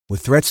With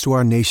threats to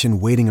our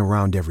nation waiting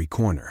around every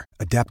corner,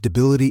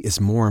 adaptability is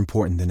more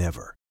important than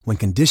ever. When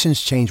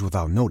conditions change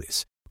without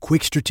notice,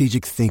 quick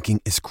strategic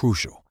thinking is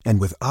crucial.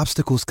 And with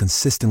obstacles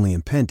consistently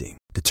impending,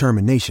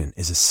 determination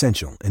is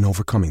essential in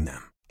overcoming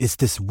them. It's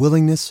this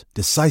willingness,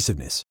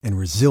 decisiveness, and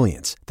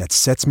resilience that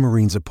sets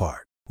Marines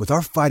apart. With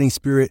our fighting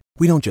spirit,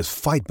 we don't just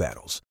fight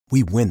battles,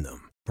 we win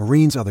them.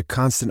 Marines are the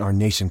constant our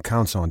nation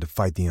counts on to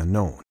fight the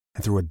unknown.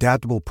 And through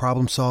adaptable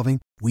problem solving,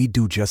 we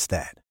do just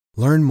that.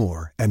 Learn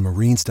more at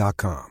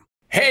marines.com.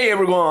 Hey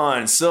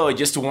everyone! So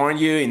just to warn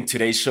you, in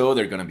today's show,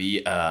 there are going to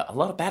be a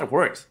lot of bad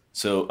words.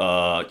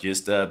 So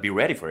just be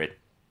ready for it.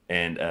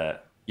 And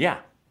yeah.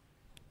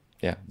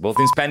 Yeah, both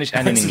in Spanish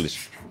and in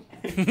English.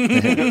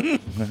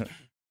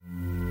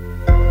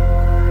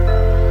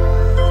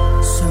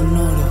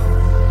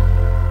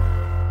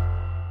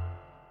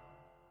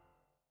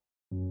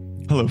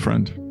 Hello,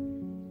 friend.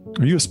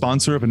 Are you a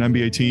sponsor of an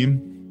NBA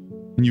team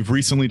and you've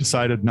recently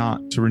decided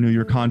not to renew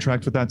your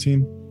contract with that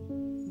team?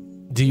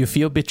 Do you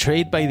feel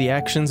betrayed by the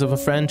actions of a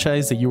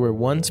franchise that you were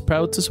once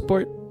proud to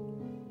support?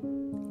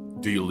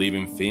 Do you live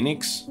in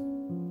Phoenix?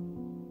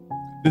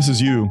 This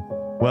is you.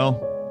 Well,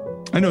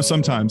 I know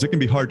sometimes it can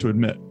be hard to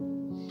admit.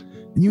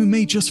 And you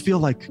may just feel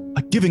like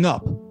giving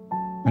up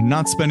and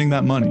not spending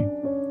that money.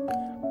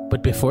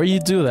 But before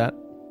you do that,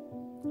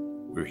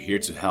 we're here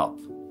to help.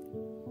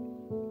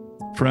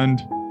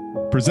 Friend,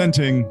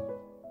 presenting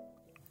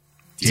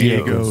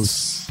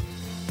Diego's.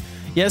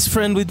 Yes,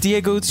 friend, with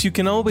Diego's, you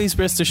can always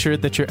rest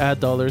assured that your ad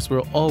dollars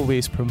will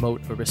always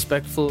promote a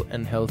respectful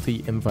and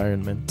healthy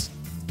environment.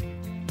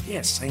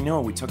 Yes, I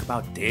know. We talk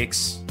about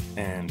dicks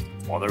and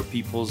other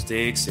people's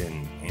dicks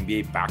and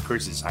NBA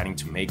backers deciding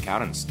to make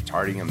out and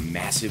starting a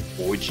massive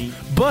orgy.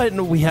 But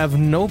we have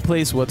no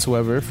place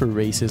whatsoever for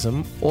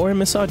racism or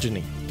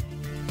misogyny.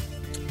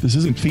 This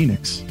isn't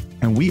Phoenix,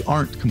 and we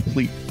aren't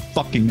complete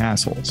fucking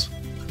assholes.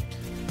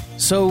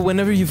 So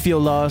whenever you feel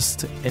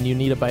lost and you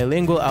need a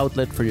bilingual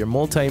outlet for your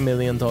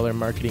multi-million-dollar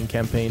marketing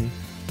campaign,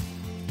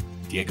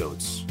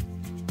 Diego's.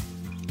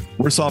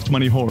 We're soft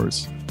money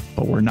whores,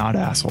 but we're not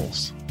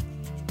assholes.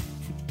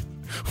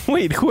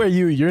 Wait, who are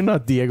you? You're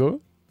not Diego.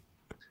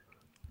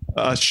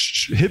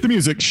 Hit the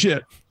music.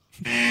 Shit.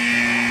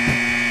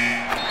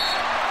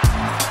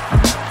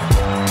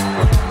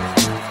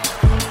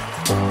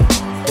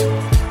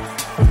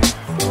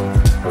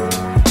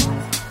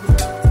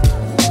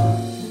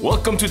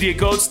 Welcome to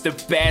Diego's, the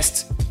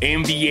best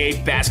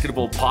NBA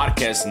basketball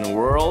podcast in the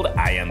world.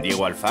 I am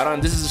Diego Alfaro,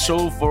 and this is a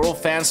show for all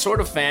fans, sort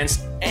of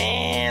fans,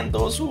 and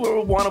those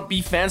who want to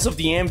be fans of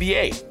the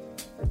NBA.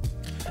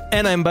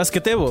 And I'm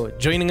Basquetebo.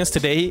 Joining us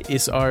today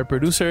is our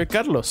producer,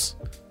 Carlos.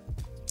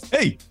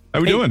 Hey,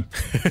 how we doing?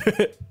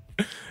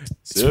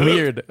 It's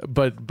weird,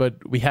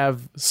 but we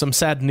have some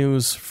sad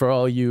news for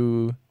all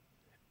you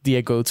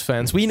Diego's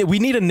fans. We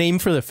need a name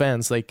for the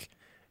fans, like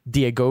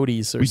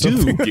Diegotes or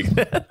something. We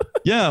do.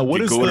 Yeah, what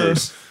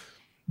is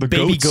the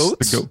baby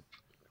goats? Goats?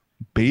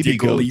 Baby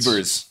goats.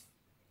 Levers.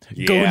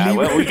 Yeah,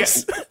 well, we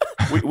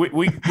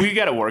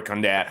got to work on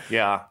that.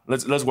 Yeah,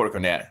 let's work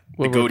on that.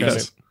 The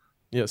goaties.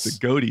 Yes, the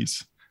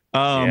goaties.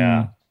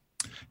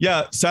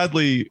 Yeah.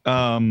 Sadly,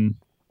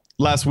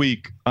 last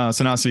week,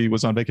 Sanasi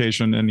was on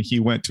vacation and he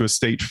went to a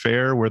state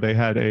fair where they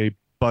had a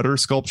butter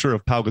sculpture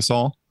of Pau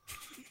Gasol.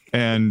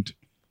 And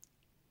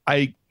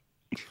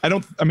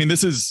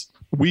this is,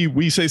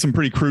 we say some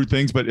pretty crude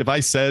things, but if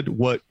I said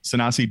what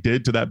Sanasi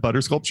did to that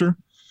butter sculpture,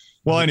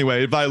 well,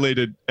 anyway, it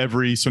violated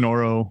every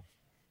Sonoro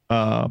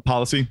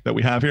policy that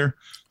we have here.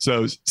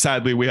 So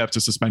sadly, we have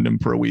to suspend him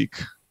for a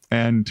week.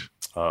 And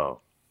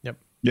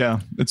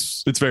yeah,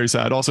 it's very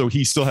sad. Also,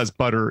 he still has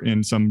butter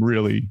in some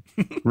really,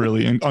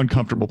 really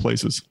uncomfortable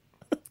places.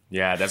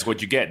 Yeah, that's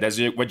what you get.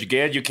 That's what you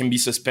get. You can be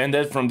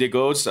suspended from the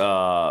goats.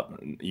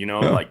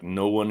 Like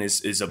no one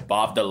is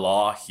above the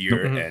law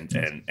here.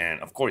 Mm-hmm.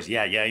 And of course,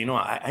 yeah.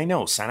 I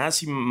know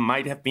Sanasi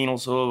might have been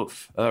also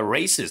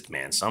racist,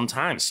 man,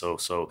 sometimes.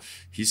 So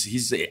he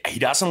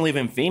doesn't live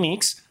in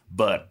Phoenix,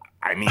 but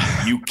I mean,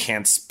 you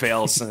can't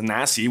spell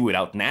Sanasi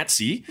without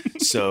Nazi.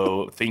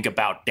 So think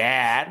about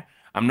that.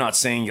 I'm not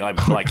saying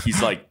like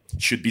he's like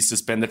should be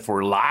suspended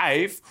for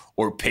life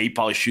or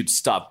PayPal should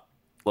stop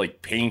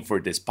like paying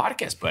for this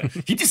podcast, but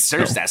he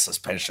deserves that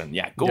suspension.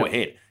 Yeah, go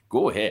ahead.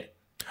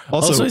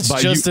 Also it's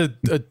just a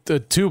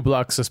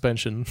 2-block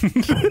suspension.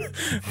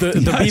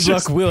 the B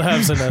block will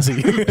have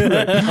Sanasi.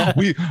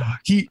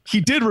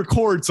 He did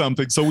record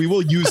something, so we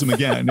will use him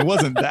again. It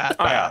wasn't that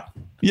bad.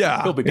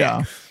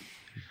 Yeah.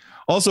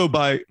 Also,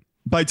 by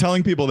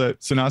telling people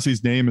that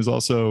Sanasi's name is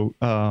also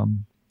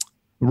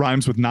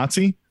rhymes with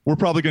Nazi, we're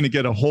probably going to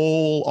get a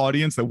whole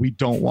audience that we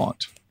don't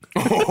want.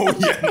 Oh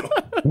yeah.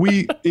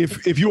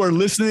 If you are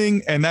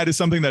listening and that is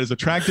something that is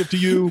attractive to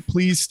you,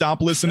 please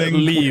stop listening.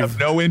 Leave. We have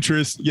no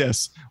interest.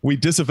 Yes, we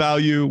disavow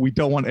you. We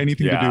don't want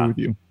anything to do with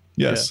you.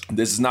 Yes,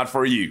 this is not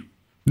for you.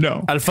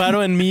 No.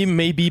 Alfaro and me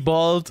may be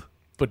bald,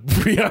 but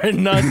we are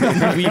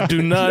not. We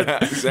do not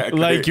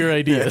like your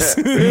ideas.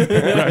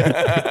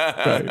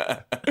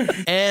 Right.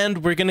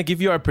 And we're gonna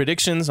give you our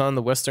predictions on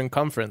the Western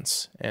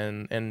Conference,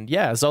 and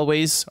yeah, as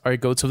always, our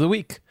goats of the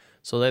week.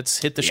 So let's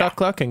hit the shot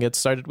clock and get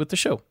started with the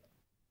show.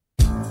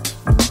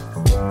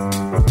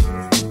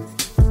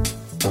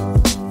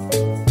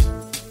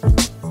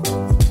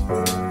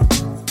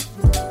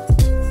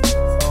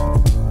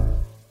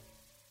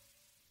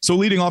 So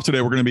leading off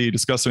today, we're going to be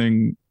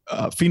discussing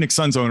Phoenix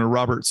Suns owner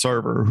Robert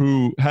Sarver,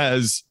 who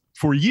has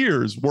for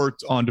years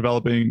worked on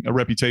developing a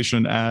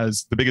reputation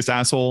as the biggest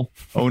asshole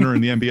owner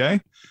in the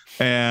NBA.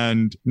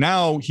 And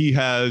now he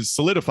has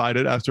solidified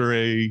it after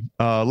a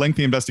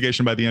lengthy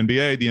investigation by the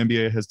NBA. The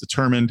NBA has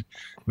determined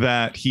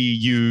that he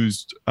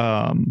used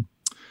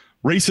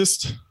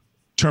racist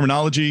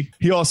terminology.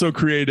 He also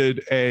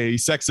created a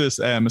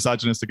sexist and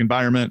misogynistic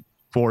environment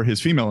for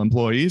his female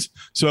employees.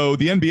 So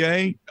the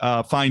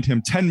NBA fined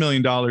him $10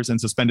 million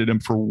and suspended him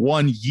for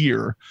 1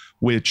 year,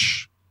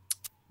 which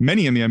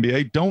many in the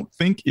NBA don't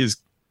think is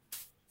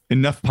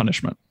enough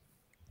punishment.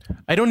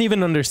 I don't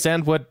even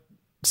understand what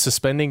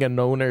suspending an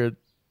owner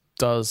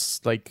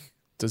does. Like,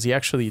 does he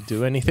actually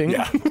do anything?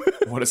 Yeah.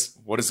 What is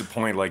the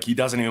point? Like, he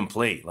doesn't even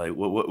play. Like,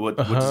 what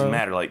does it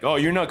matter? Like, oh,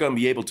 you're not going to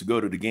be able to go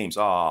to the games.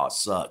 Oh,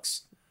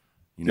 sucks.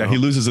 You know? Yeah, he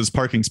loses his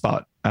parking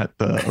spot at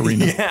the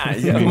arena.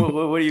 yeah.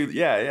 What do you?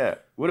 Yeah.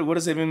 What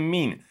does it even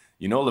mean?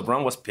 You know,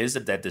 LeBron was pissed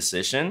at that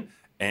decision,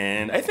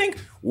 and I think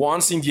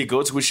once in the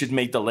GOATs, we should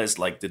make the list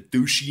like the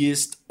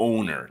douchiest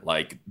owner,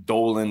 like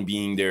Dolan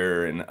being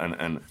there,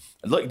 and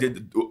like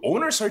the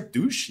owners are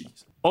douchey.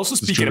 Also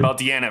speaking about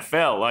the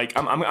NFL, like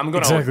I'm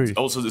gonna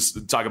also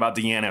just talk about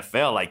the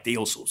NFL. Like they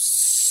also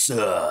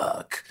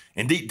suck,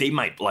 and they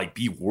might like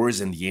be worse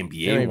than the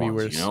NBA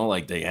ones. You know,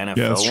 like the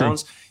NFL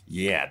ones.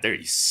 Yeah,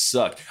 they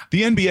suck.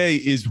 The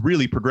NBA is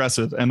really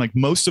progressive, and like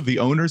most of the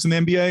owners in the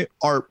NBA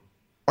are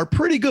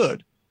pretty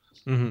good.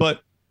 Mm-hmm.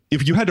 But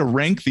if you had to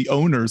rank the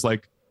owners,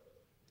 like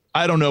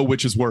I don't know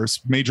which is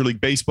worse, Major League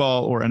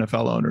Baseball or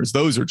NFL owners.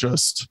 Those are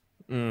just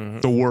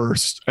the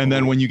worst. And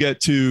then when you get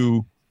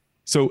to,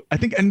 so I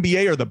think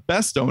NBA are the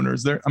best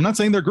owners. I'm not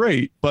saying they're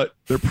great, but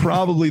they're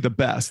probably the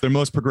best. They're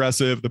most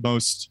progressive, the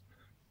most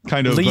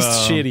kind of least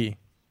shitty.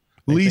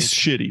 Least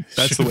shitty.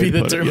 That's the way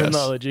to put it.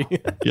 Terminology.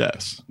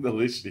 Yes. The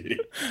least shitty.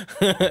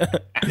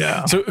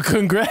 Yeah. So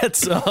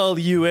congrats all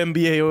you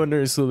NBA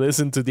owners who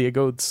listen to the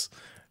GOATs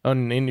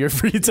in your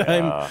free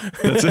time.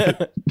 That's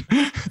it.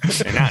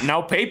 And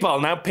now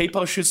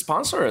PayPal should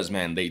sponsor us,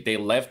 man. They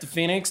left the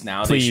Phoenix.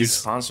 Now Please. They should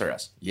sponsor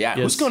us. Yeah.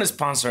 Yes. Who's going to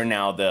sponsor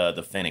now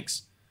the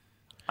Phoenix?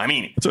 I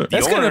mean,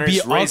 that's going to be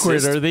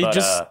awkward. Are they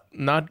just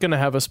not going to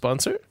have a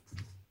sponsor?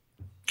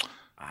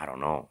 I don't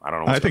know.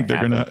 I think they're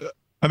going to.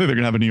 I think they're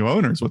going to have a new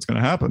owner is what's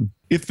going to happen.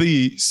 If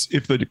the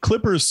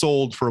Clippers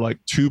sold for like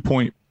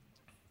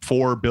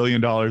 $2.4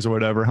 billion or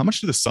whatever, how much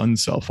do the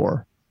Suns sell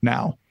for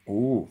now?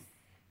 Ooh,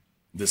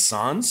 the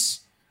Suns?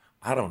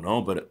 I don't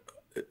know, but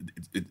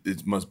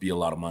it must be a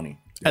lot of money.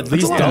 At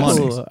least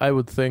double, I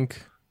would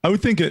think. I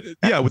would think it.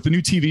 Yeah, with the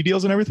new TV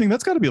deals and everything,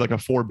 that's got to be like a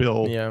 $4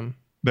 billion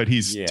that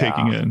he's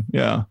taking in.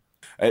 Yeah,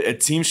 a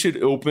team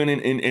should open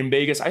in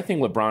Vegas. I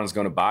think LeBron's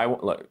going to buy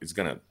one. It's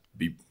going to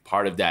be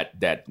part of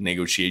that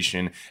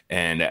negotiation,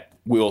 and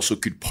we also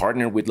could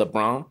partner with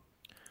LeBron,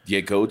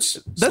 the GOATs.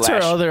 That's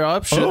our other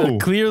option.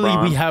 Clearly,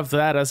 we have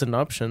that as an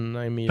option.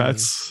 I mean,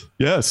 that's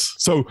yes.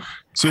 So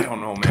I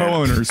don't know, man.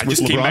 Co-owners. I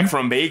just came back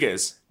from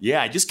Vegas.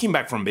 Yeah, I just came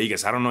back from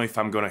Vegas. I don't know if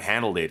I'm gonna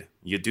handle it.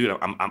 You dude,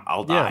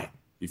 I'll die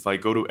if I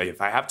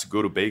have to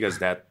go to Vegas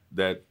that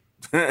that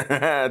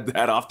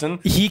often.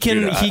 He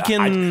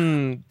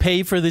can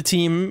pay for the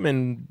team,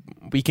 and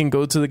we can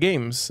go to the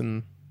games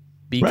and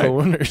be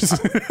co-owners.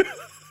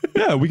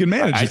 Yeah, we can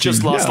manage. I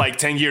just lost like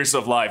 10 years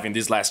of life in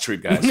this last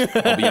trip, guys.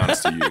 I'll be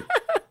honest to you.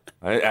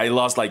 I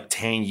lost like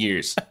 10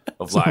 years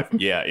of life.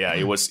 Yeah.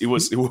 It was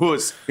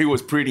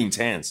pretty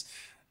intense.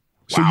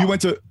 So you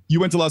went to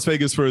Las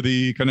Vegas for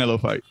the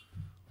Canelo fight.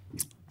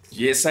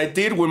 Yes, I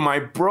did with my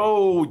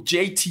bro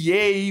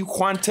JTA.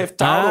 Juan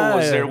Teftado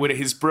was there with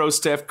his bro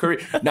Steph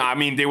Curry. No, I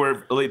mean they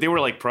were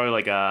like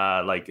probably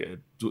like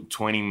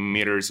 20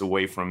 meters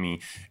away from me,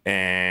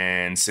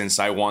 and since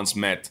I once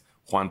met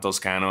Juan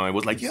Toscano, it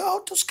was like,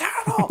 yo,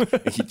 Toscano.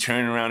 And he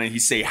turned around and he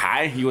say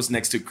hi. He was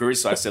next to Curry.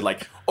 So I said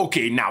like,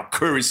 okay, now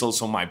Curry's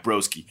also my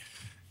broski.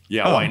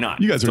 Yeah, why not?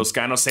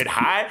 Toscano said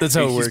hi. That's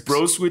how it works. He's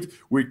bros with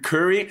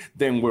Curry,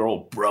 then we're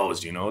all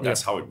bros, you know?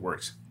 That's how it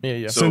works.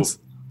 Yeah. So,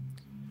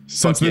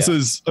 since this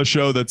is a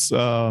show that's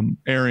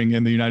airing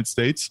in the United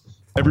States,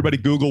 everybody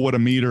Google what a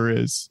meter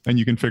is, and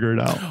you can figure it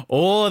out.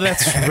 Oh,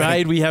 that's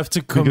right. We have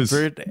to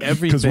convert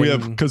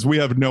everything because we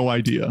have no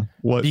idea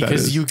what that is.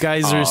 Because you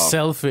guys are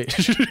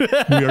selfish.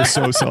 We are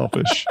so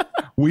selfish.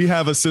 We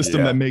have a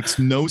system that makes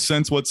no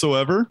sense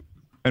whatsoever,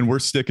 and we're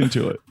sticking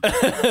to it.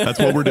 That's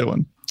what we're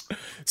doing.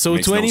 So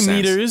 20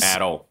 meters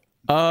at all.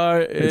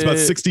 It's about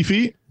 60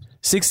 feet.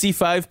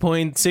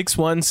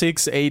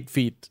 65.6168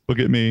 feet. Look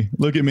at me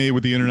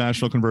with the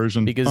international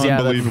conversion. Because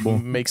unbelievable.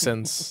 That makes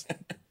sense.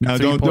 Now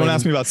don't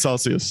ask me about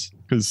Celsius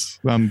because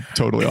I'm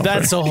totally off.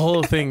 That's a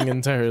whole thing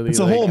entirely. It's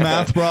a whole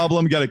math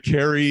problem. You got to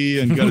carry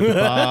and you got to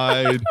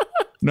divide.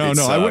 No.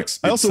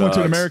 I also went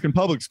to an American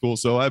public school,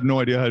 so I have no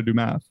idea how to do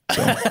math.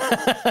 So.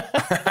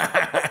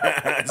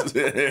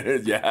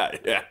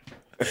 Yeah.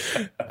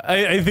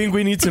 I think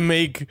we need to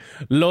make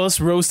Los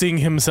roasting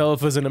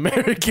himself as an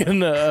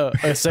American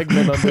a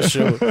segment on the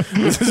show.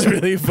 This is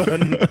really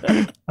fun.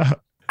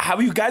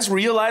 Have you guys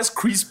realized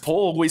Chris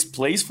Paul always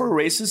plays for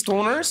racist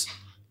owners?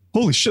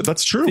 Holy shit,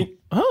 that's true.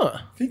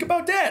 Think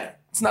about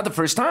that. It's not the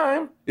first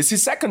time. It's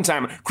his second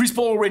time. Chris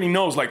Paul already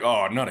knows, like,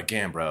 oh, not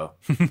again, bro.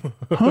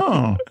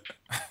 Huh.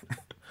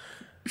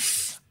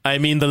 I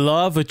mean, the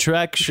law of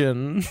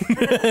attraction.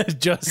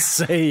 Just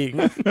saying.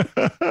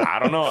 I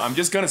don't know. I'm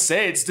just going to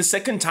say it's the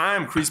second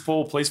time Chris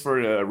Paul plays for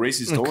a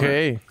racist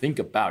owner. Think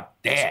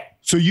about that.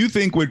 So you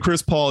think when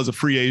Chris Paul is a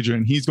free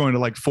agent, he's going to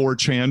like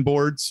 4chan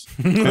boards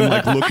and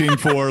like looking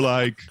for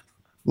like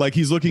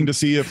he's looking to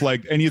see if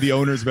like any of the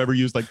owners have ever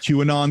used like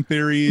QAnon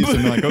theories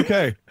and like,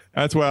 okay,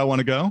 that's where I want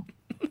to go.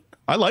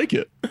 I like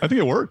it. I think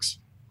it works.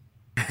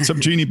 What's up,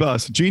 Jeannie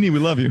Bus? Jeannie, we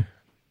love you.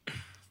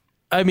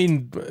 I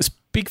mean,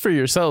 speak for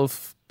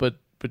yourself, but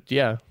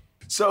yeah.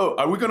 So,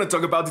 are we going to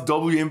talk about the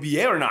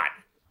WNBA or not?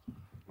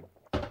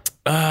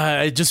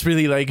 I just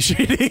really like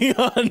shitting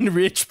on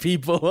rich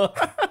people.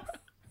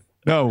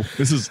 No,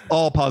 this is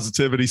all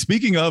positivity.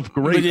 Speaking of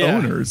great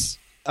owners,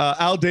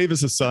 Al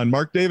Davis's son,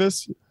 Mark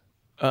Davis.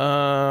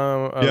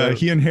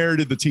 He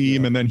inherited the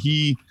team, and then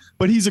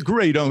but he's a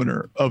great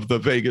owner of the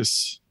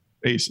Vegas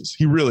Aces.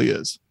 He really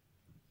is.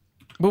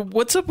 But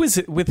what's up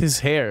with his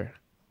hair?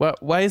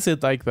 Why is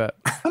it like that?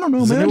 I don't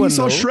know, man. He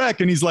saw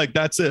Shrek, and he's like,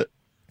 "That's it.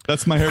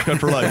 That's my haircut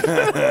for life."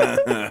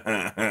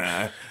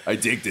 I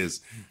dig this.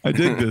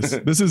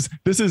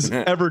 This is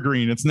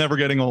evergreen. It's never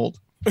getting old.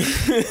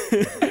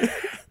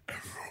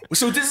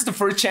 So this is the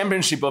first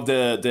championship of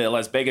the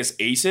Las Vegas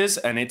Aces,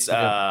 and it's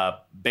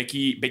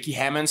Becky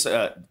Hammond's.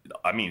 I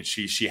mean,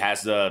 she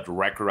has the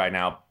record right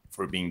now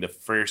for being the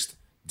first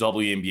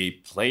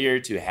WNBA player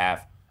to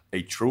have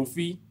a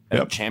trophy,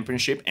 a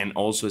championship, and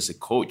also as a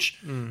coach.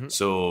 Mm-hmm.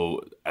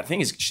 So I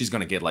think she's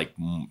gonna get like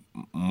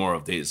more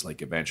of this,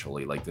 like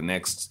eventually, like the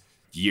next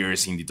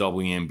years in the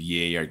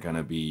WNBA are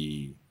gonna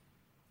be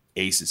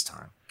Aces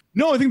time.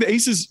 No, I think the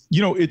Aces,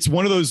 it's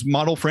one of those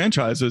model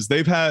franchises.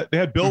 They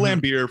had Bill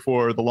Laimbeer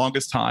for the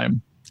longest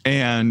time,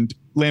 and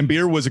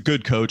Laimbeer was a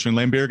good coach, and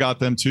Laimbeer got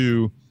them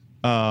to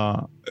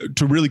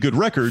really good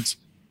records,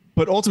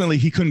 but ultimately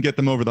he couldn't get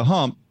them over the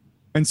hump.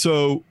 And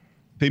so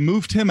they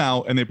moved him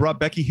out, and they brought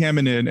Becky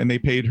Hammon in, and they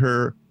paid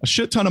her a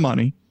shit ton of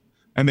money,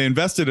 and they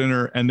invested in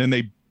her, and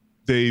then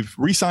they've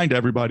re-signed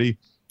everybody.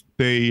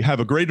 They have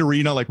a great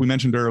arena, like we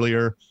mentioned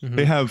earlier. Mm-hmm.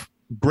 They have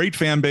great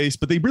fan base,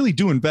 but they really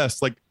do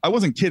invest. Like, I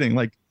wasn't kidding.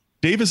 Like,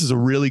 Davis is a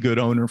really good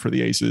owner for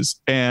the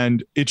Aces,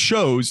 and it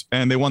shows.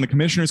 And they won the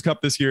Commissioner's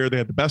Cup this year. They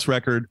had the best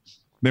record.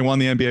 They won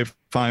the NBA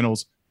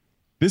Finals.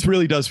 This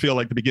really does feel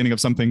like the beginning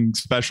of something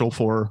special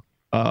for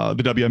the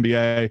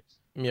WNBA.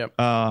 Yep.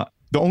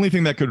 The only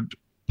thing that could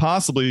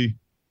possibly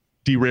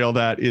derail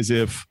that is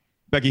if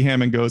Becky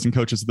Hammon goes and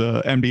coaches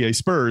the NBA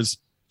Spurs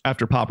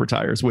after Pop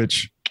retires,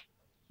 which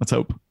let's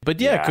hope. But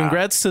yeah,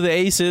 congrats to the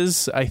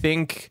Aces. I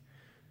think.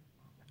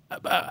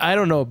 I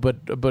don't know, but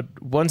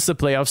once the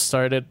playoffs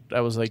started,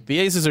 I was like, the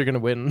Aces are gonna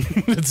win.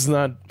 It's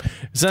not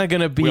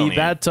gonna be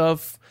that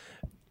tough.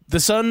 The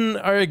Sun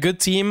are a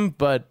good team,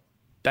 but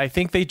I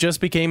think they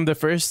just became the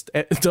first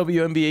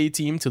WNBA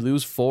team to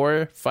lose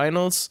 4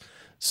 finals.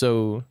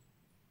 So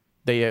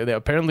they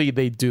apparently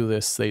they do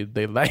this. They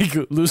like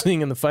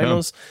losing in the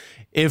finals.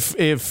 Yeah.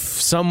 If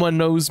someone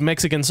knows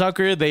Mexican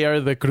soccer, they are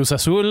the Cruz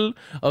Azul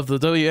of the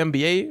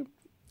WNBA.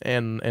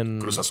 And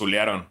Cruz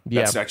Azulearon.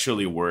 That's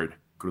actually a word.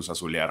 Cruz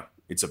Azulear.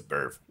 It's a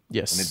verb.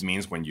 Yes. And it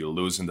means when you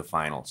lose in the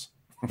finals.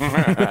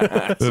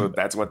 So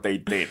that's what they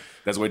did.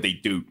 That's what they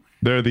do.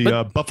 They're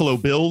the Buffalo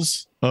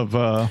Bills of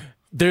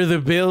they're the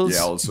Bills.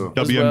 Yeah, also.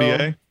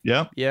 WNBA.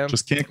 Well. Yeah.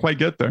 Just can't quite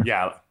get there.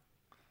 Yeah.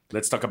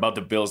 Let's talk about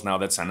the Bills now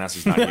that Sanas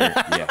is not here.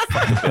 Yeah,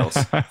 fuck the Bills.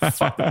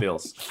 Fuck the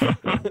Bills.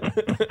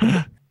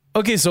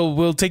 Okay, so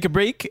we'll take a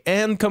break,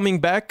 and coming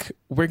back,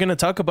 we're going to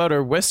talk about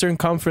our Western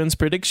Conference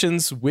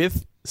predictions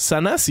with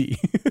Sanasi.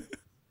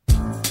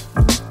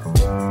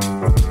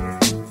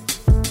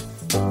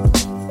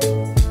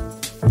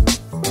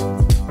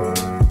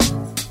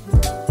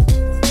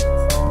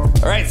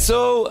 All right,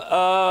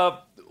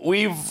 so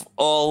we've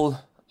all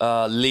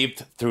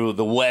lived through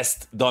the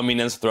West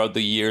dominance throughout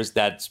the years.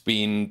 That's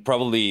been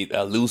probably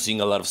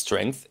losing a lot of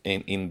strength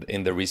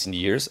in the recent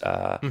years.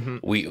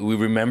 We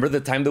remember the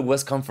time the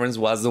West Conference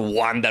was the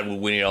one that would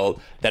win it all.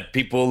 That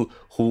people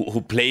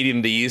who played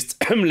in the East,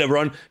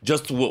 LeBron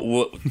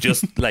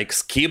just like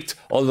skipped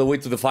all the way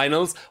to the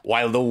finals,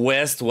 while the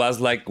West was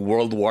like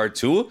World War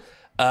II.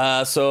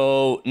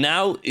 So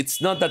now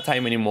it's not that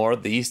time anymore.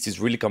 The East is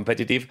really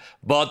competitive,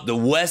 but the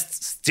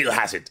West still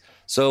has it.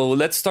 So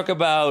let's talk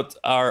about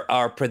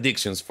our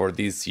predictions for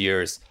this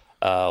year's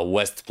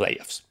West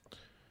playoffs.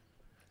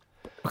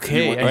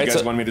 Okay. You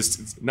guys want me to...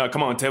 No,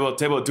 come on, Tebo,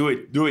 do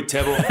it,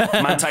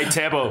 Tebo. Manti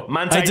Tebo.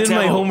 I did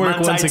my homework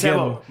once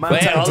again.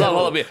 Wait,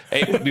 hold on.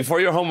 Hey, before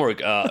your homework,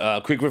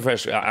 quick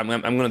refresh. I'm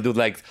going to do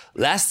like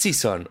last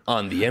season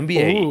on the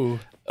NBA. Ooh.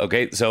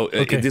 Okay, so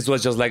this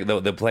was just like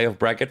the playoff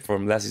bracket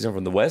from last season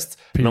from the West.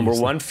 Number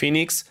 1,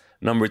 Phoenix.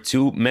 Number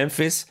 2,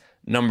 Memphis.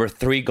 Number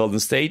 3, Golden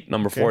State.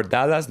 Number 4,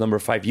 Dallas. Number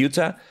 5,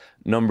 Utah.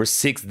 Number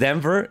 6,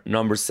 Denver.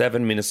 Number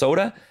 7,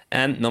 Minnesota.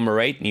 And number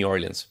 8, New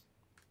Orleans.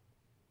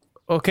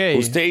 Okay.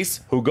 Who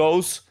stays? Who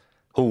goes?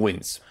 Who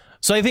wins?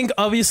 So I think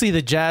obviously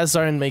the Jazz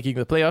aren't making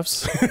the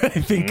playoffs.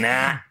 I think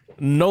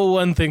no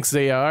one thinks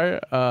they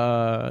are.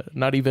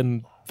 Not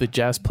even the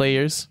Jazz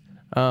players.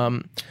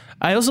 I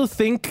also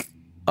think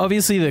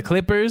obviously the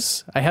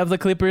Clippers. I have the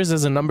Clippers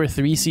as a number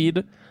 3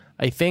 seed.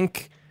 I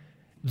think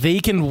they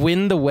can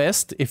win the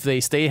West if they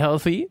stay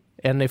healthy.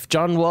 And if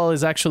John Wall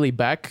is actually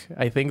back,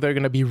 I think they're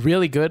going to be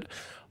really good.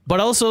 But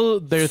also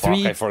their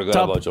 3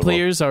 top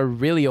players are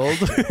really old.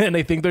 And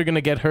I think they're going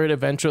to get hurt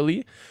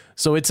eventually.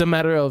 So it's a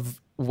matter of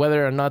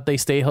whether or not they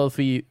stay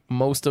healthy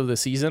most of the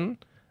season.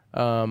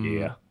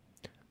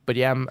 But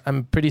yeah,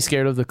 I'm pretty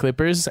scared of the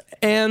Clippers.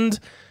 And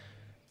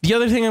the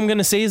other thing I'm going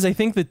to say is I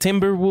think the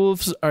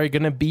Timberwolves are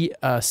going to be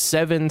a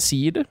 7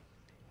 seed,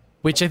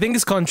 which I think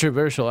is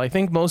controversial. I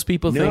think most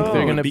people think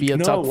they're going to be a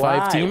top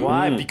 5 team.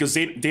 Why? Because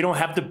they don't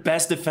have the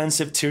best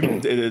defensive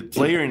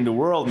player in the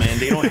world, man.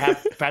 They don't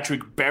have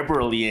Patrick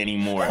Beverly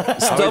anymore.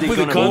 Stop with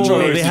the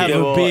controversy. They have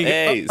a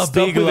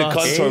big the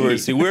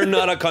controversy. We're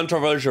not a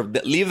controversial.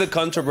 Leave the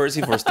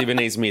controversy for Stephen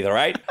A. Smith, all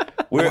right?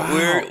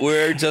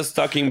 We're just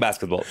talking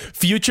basketball.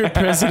 Future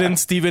President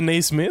Stephen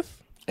A.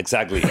 Smith?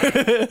 Exactly.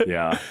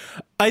 Yeah.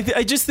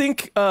 I just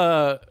think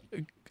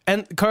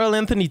and Karl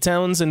Anthony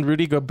Towns and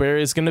Rudy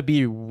Gobert is going to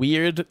be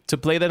weird to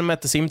play them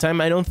at the same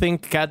time. I don't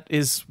think Kat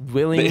is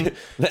willing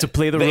to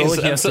play the role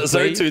he has to play.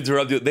 Sorry to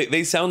interrupt you.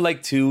 They sound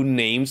like 2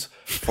 names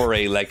for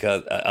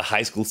a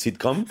high school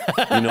sitcom.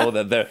 You know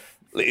that they're.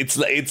 It's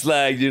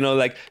like you know,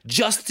 like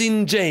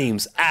Justin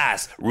James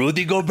as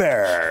Rudy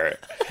Gobert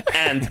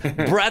and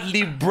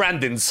Bradley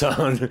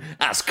Brandenson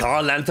as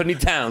Karl Anthony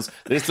Towns.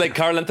 It's like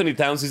Karl Anthony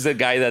Towns is the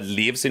guy that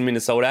lives in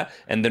Minnesota,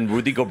 and then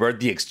Rudy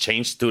Gobert, the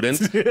exchange student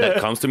that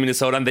comes to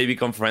Minnesota, and they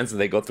become friends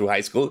and they go through high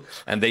school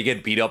and they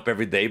get beat up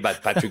every day by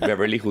Patrick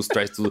Beverly, who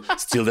tries to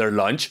steal their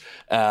lunch.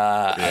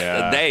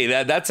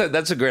 That's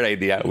a great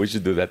idea. We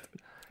should do that.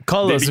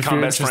 They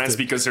become best friends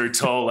because they're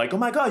tall. Like, oh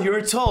my God,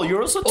 you're tall.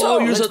 You're also tall. Oh,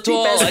 you're so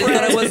tall. I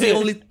thought I was the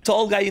only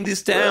tall guy in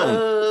this town.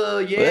 Oh,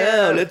 yeah.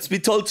 Well, let's be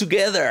tall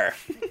together.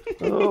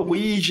 Oh,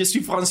 oui, je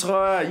suis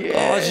François.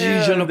 Yeah. Oh,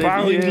 je ne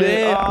parle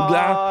anglais.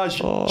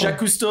 Jacques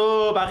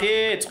Cousteau,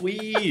 Barrette,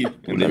 oui.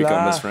 And they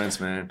become best friends,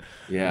 man.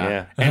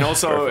 Yeah. And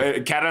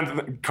also,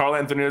 Karl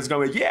Anthony is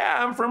going,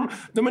 yeah, I'm from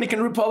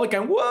Dominican Republic.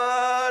 And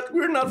what?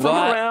 We're not from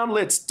around.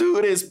 Let's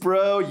do this,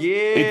 bro. Yeah.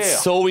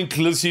 It's so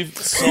inclusive.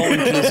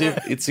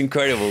 It's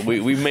incredible.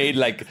 We made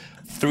like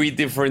 3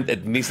 different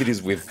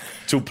ethnicities with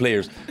 2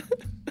 players.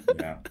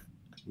 Yeah.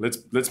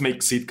 Let's make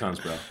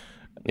sitcoms, bro.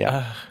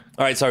 Yeah.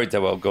 All right, sorry,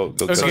 Tebo. Go.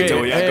 Okay. Sorry,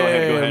 Tebo. Yeah, go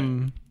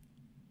ahead.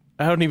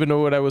 I don't even know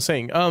what I was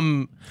saying.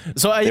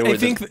 So I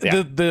think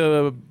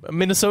the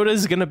Minnesota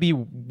is gonna be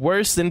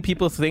worse than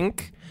people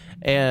think,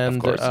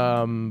 and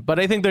but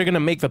I think they're gonna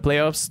make the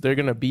playoffs. They're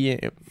gonna be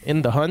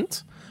in the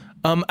hunt.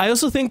 I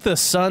also think the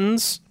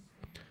Suns.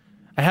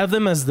 I have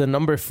them as the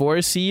number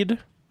 4 seed.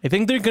 I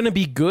think they're gonna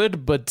be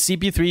good, but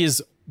CP3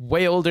 is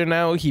way older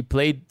now. He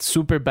played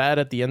super bad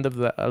at the end of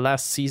the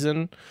last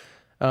season.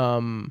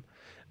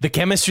 The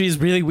chemistry is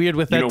really weird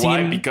with that team.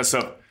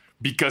 Why?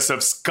 Because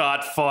of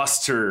Scott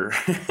Foster.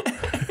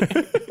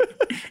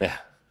 Yeah.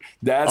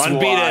 That's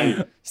unbeaten.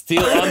 Why.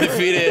 Still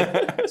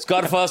undefeated.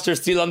 Scott Foster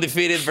still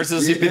undefeated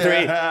versus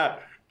CP3. Yeah.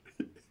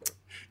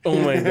 Oh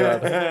my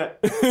God.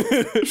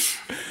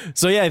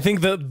 So yeah, I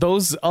think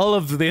that all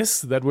of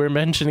this that we're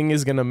mentioning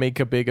is gonna make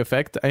a big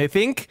effect. I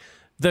think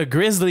the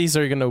Grizzlies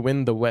are gonna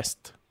win the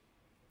West.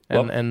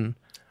 And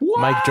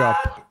mic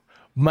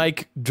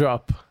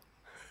drop.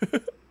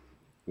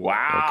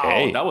 Wow,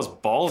 okay. That was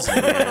ballsy,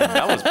 man.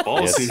 That was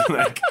ballsy. Yes.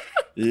 Like,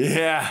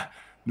 yeah,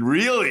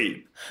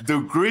 really,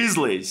 the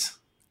Grizzlies.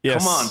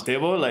 Yes. Come on,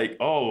 Tebo. Like,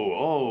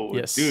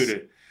 yes.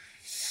 Dude,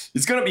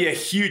 it's gonna be a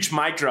huge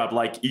mic drop.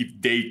 Like, if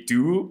they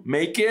do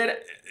make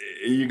it,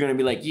 you're gonna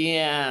be like,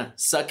 yeah,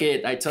 suck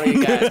it. I tell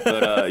you guys,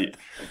 but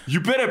you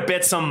better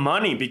bet some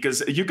money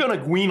because you're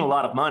gonna win a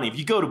lot of money if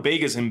you go to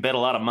Vegas and bet a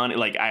lot of money.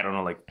 Like, I don't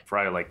know, like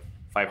probably like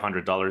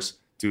 $500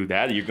 to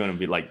that. You're gonna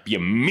be a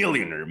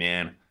millionaire,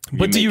 man.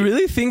 But do you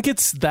really think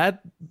it's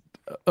that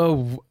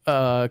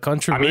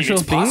controversial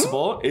it's thing?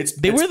 Possible.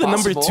 They were the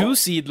possible. number 2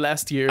 seed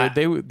last year.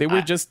 They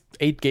were just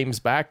 8 games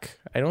back.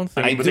 I don't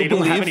think. But they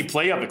don't have any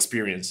playoff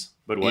experience.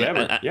 But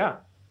whatever. Yeah.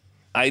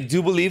 I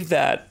do believe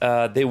that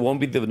they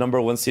won't be the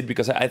number 1 seed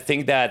because I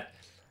think that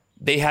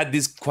they had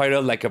this quite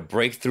a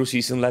breakthrough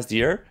season last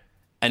year,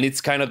 and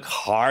it's kind of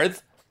hard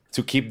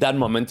to keep that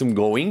momentum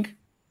going.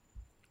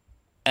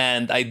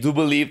 And I do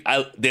believe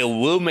they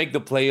will make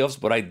the playoffs,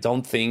 but I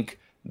don't think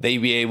they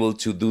be able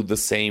to do the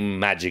same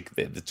magic,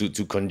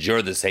 to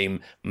conjure the same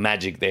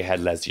magic they had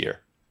last year.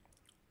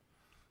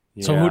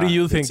 So who do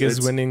you think is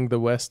winning the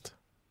West?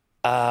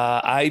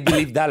 I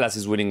believe Dallas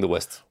is winning the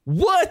West.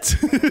 What?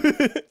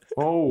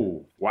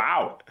 Oh,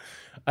 wow.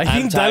 I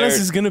think Dallas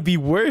is going to be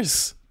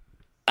worse.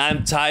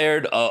 I'm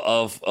tired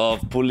of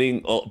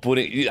putting.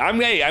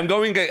 I'm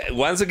going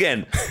once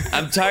again.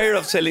 I'm tired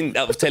of telling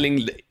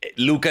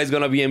Luka is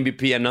gonna be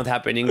MVP and not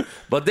happening.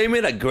 But they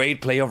made a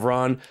great playoff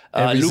run.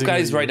 Luka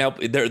is right now.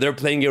 They're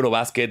playing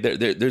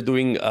Eurobasket. They're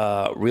doing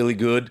really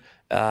good.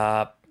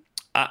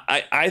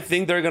 I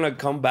think they're gonna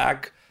come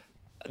back.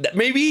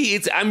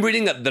 Maybe I'm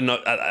reading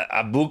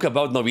a book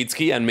about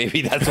Nowitzki, and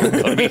maybe that's what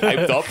got me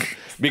hyped up,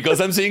 because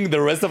I'm seeing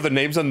the rest of the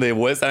names on the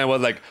West, and I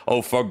was like,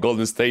 oh fuck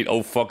Golden State,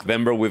 oh fuck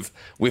Denver with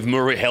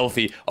Murray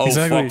healthy, oh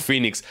exactly. Fuck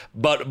Phoenix.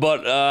 But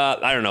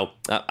I don't know.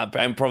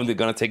 I'm probably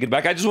gonna take it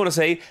back. I just want to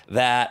say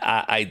that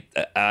I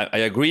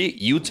agree.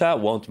 Utah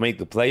won't make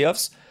the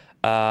playoffs.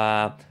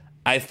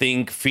 I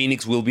think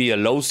Phoenix will be a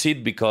low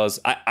seed,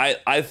 because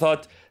I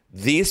thought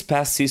this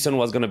past season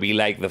was gonna be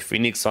like the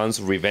Phoenix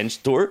Suns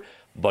revenge tour.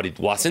 But it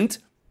wasn't.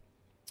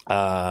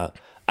 I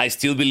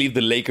still believe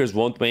the Lakers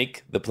won't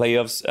make the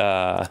playoffs.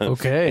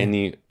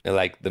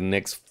 The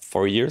next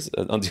 4 years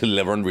until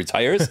LeBron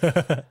retires.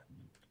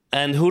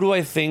 And who do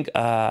I think?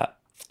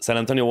 San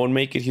Antonio won't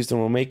make it. Houston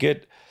won't make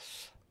it.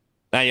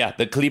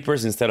 The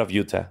Clippers instead of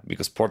Utah,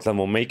 because Portland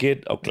won't make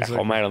it.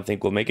 Oklahoma, I don't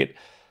think will make it.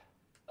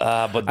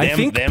 But I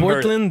think Denver,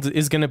 Portland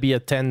is going to be a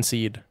 10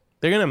 seed.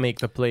 They're going to make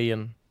the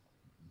play-in.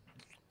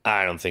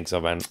 I don't think so,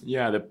 man.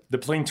 Yeah, the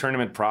play-in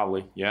tournament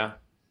probably. Yeah.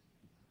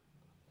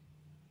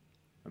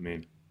 I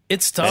mean,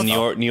 it's tough.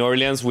 And New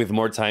Orleans with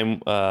more time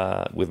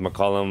with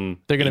McCollum,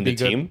 they're going to be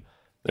the team. Good.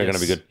 They're going to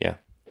be good. Yeah,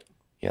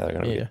 they're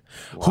going to be good.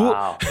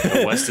 Wow,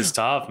 the West is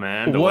tough,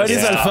 man. What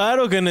is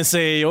Alfaro going to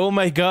say? Oh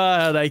my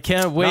God, I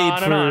can't wait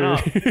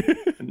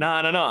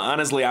No.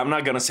 Honestly, I'm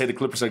not going to say the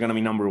Clippers are going to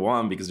be number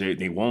one, because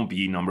they won't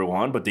be number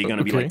one, but they're going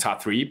to be like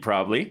top three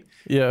probably.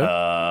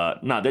 Yeah.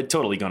 No, they're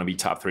totally going to be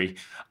top three.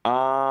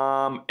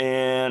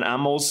 And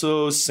I'm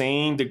also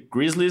saying the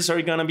Grizzlies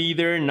are going to be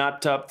there,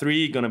 not top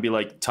three, going to be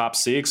like top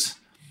six.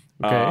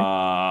 Okay.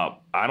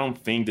 I don't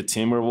think the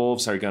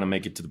Timberwolves are going to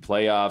make it to the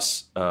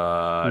playoffs.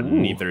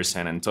 Neither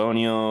San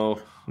Antonio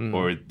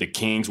or the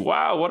Kings.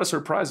 Wow, what a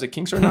surprise. The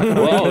Kings are not going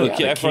to make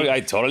it. I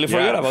totally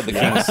forgot about the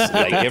Kings.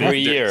 Like every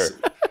year.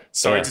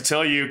 Sorry to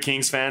tell you,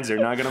 Kings fans, they're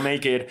not going to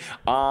make it.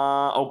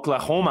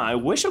 Oklahoma. I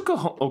wish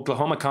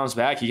Oklahoma comes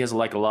back. He has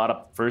like a lot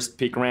of first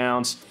pick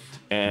rounds.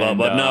 And,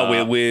 but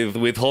no,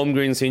 with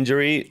Holmgren's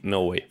injury,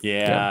 no way.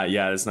 Yeah,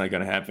 that's not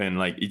gonna happen.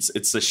 Like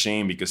it's a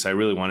shame, because I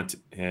really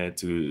wanted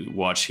to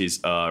watch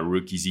his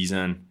rookie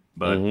season,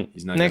 but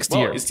he's not next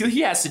year. Still,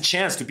 he has a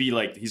chance to be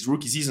like, his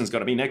rookie season is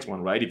gonna be next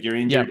one, right? If you're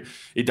injured,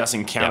 it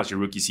doesn't count as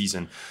your rookie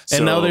season. So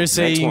and now they're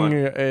saying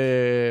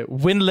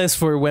winless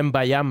for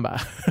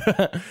Wembayamba.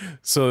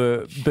 So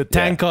the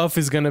tank off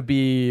is gonna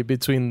be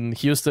between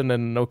Houston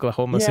and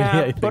Oklahoma City.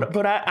 I think.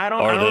 But I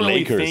don't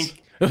really think.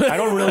 I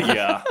don't really,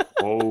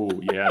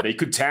 they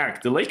could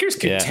tank. The Lakers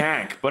could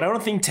tank, but I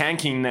don't think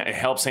tanking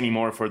helps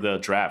anymore for the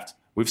draft.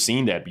 We've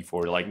seen that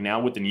before. Like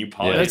now with the new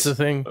politics, that's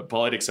the thing.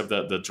 Politics of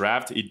the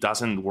draft, it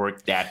doesn't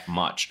work that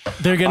much.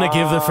 They're going to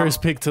give the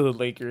first pick to the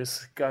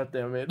Lakers. God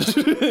damn it.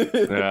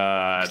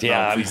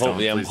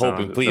 I'm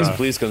hoping.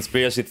 Please,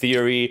 conspiracy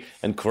theory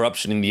and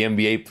corruption in the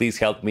NBA, please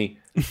help me.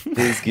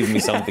 Please give me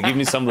something. Give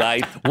me some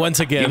light. Once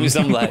again. Give me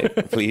some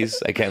light,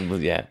 please. I can't,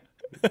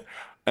 Stop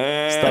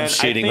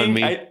shitting on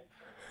me.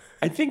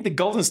 I think the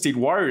Golden State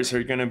Warriors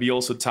are going to be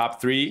also top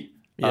three.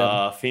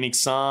 Phoenix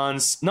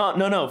Suns.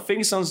 No.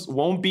 Phoenix Suns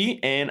won't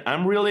be. And I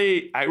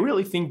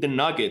really think the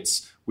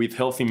Nuggets with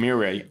healthy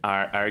Murray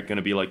are going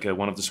to be like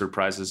one of the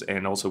surprises.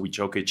 And also with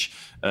Jokic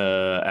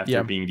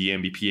after being the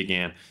MVP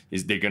again,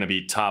 they're going to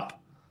be top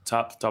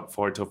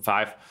 4, top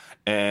 5.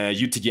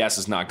 Utah Jazz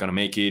is not going to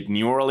make it.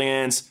 New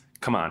Orleans,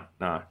 come on.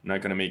 No,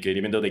 not going to make it,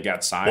 even though they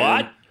got signed.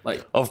 What?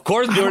 Like, of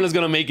course New Orleans is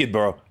going to make it,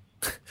 bro.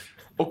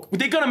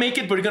 They're going to make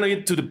it, but they're going to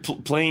get to the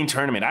play-in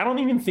tournament. I don't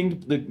even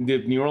think the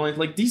New Orleans,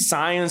 like this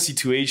Zion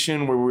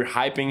situation where we're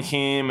hyping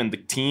him and the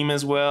team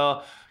as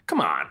well.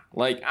 Come on.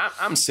 Like,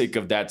 I'm sick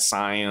of that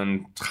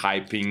Zion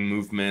hyping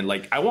movement.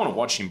 Like, I want to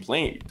watch him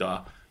play,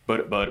 but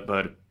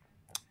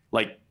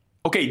like,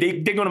 okay,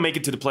 they're going to make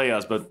it to the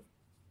playoffs, but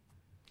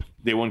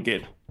they won't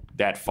get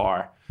that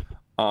far.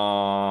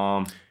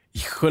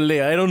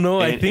 Híjole, I don't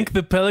know. I think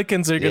the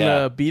Pelicans are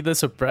gonna be the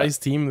surprise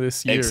team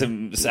this year.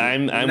 I'm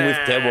with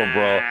Tebo,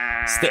 bro.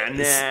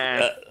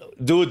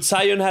 Dude,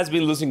 Zion has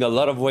been losing a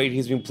lot of weight.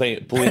 He's been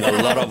pulling a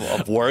lot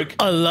of work.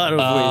 A lot of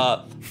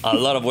weight. A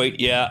lot of weight,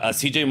 yeah.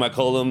 CJ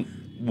McCollum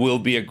will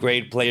be a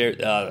great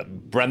player.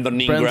 Brandon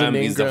Ingram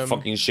is the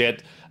fucking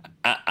shit.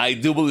 I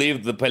do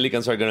believe the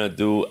Pelicans are gonna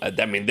do.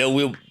 They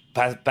will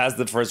pass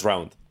the first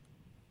round.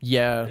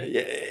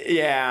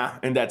 Yeah,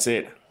 and that's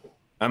it.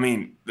 I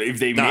mean, if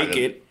they make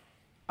it,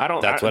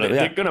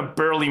 they're gonna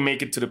barely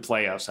make it to the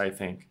playoffs. I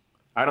think.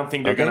 I don't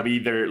think they're gonna be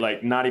there.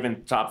 Like not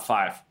even top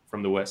 5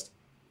 from the West.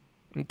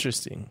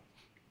 Interesting.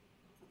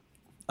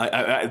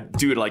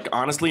 Dude, like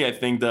honestly, I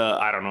think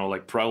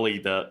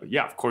probably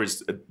of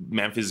course,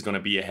 Memphis is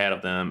gonna be ahead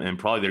of them, and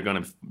probably they're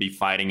gonna be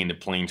fighting in the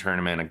play-in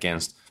tournament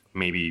against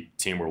maybe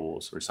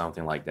Timberwolves or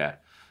something like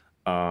that.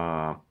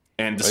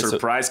 And the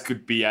surprise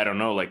could be, I don't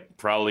know, like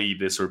probably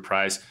the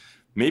surprise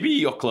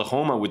maybe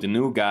Oklahoma with the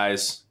new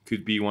guys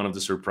could be one of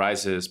the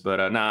surprises. But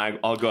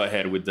I'll go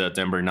ahead with the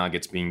Denver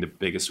Nuggets being the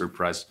biggest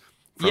surprise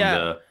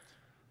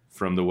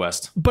from the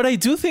West. But I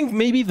do think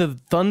maybe the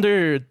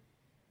Thunder,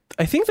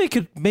 I think they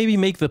could maybe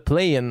make the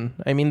play-in.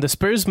 I mean, the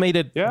Spurs made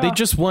it. Yeah. They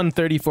just won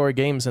 34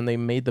 games and they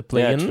made the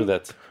play-in. Yeah, true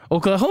that.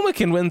 Oklahoma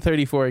can win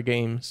 34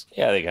 games.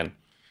 Yeah, they can.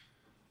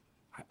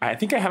 I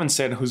think I haven't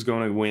said who's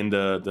going to win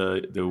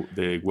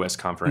the West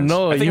Conference.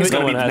 No, I think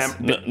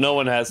no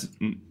one has.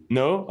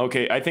 No?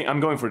 Okay, I think I'm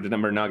going for the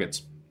Denver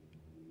Nuggets.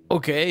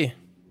 Okay.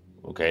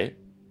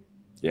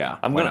 Yeah.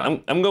 I'm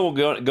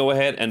gonna go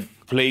ahead and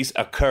place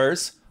a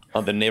curse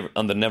on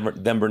the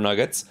Denver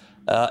Nuggets.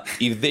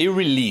 If they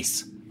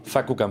release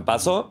Facu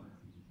Campazzo,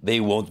 they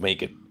won't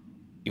make it.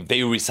 If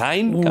they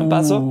resign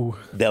Campazzo,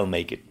 they'll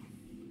make it.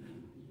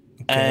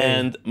 Okay.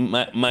 And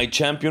my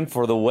champion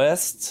for the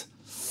West,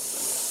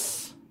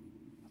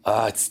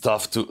 it's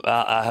tough to.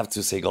 I have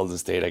to say Golden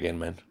State again,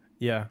 man.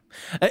 Yeah.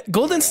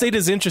 Golden State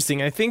is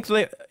interesting. I think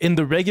that in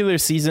the regular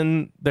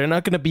season, they're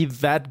not going to be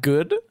that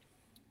good.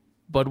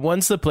 But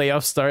once the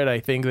playoffs start, I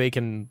think they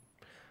can...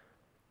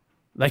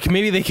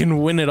 maybe they can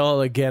win it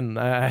all again.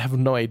 I have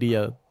no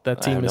idea.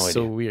 That team is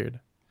so weird.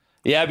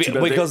 Yeah,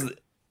 because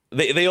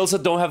they also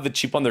don't have the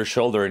chip on their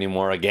shoulder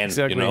anymore again,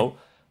 exactly. You know?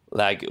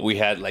 Like, we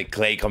had,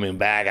 Clay coming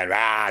back,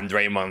 and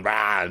Draymond,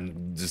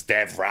 and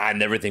Steph,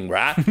 and everything,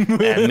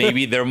 and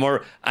maybe they're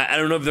more... I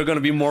don't know if they're going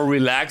to be more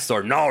relaxed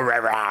or no,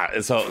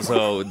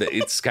 So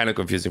it's kind of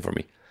confusing for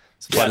me.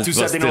 Too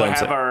sad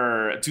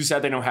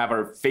they don't have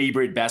our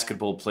favorite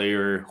basketball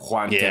player,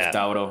 Juan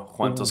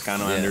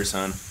Toscano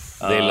Anderson.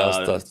 They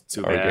lost us.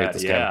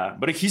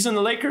 But he's in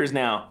the Lakers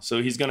now, so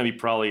he's going to be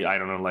probably, I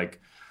don't know,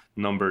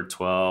 number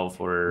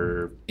 12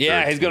 or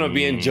 13. He's going to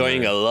be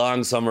enjoying a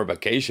long summer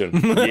vacation.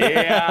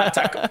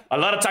 A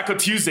lot of Taco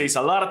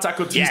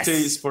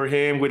Tuesdays. For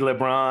him with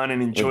LeBron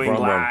and enjoying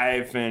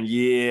life. And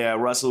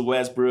Russell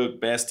Westbrook,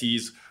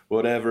 besties,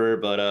 whatever.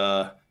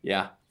 But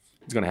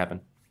it's going to happen.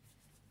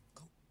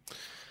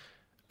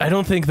 I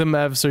don't think the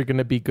Mavs are going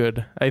to be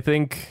good. I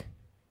think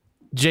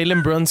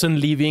Jalen Brunson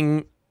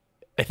leaving,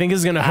 I think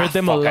is going to hurt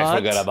them a lot. I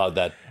forgot about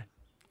that.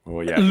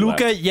 Oh, yeah.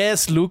 Luka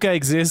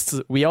exists.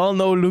 We all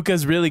know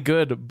Luka's really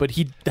good, but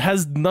he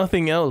has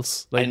nothing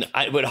else.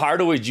 But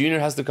Hardaway Jr.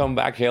 has to come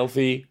back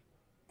healthy.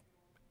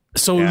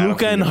 So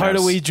Luka and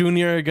Hardaway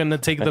Jr. are going to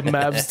take the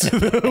Mavs to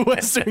the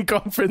Western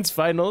Conference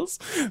Finals.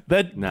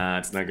 Nah,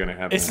 it's not going to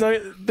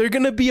happen. They're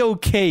going to be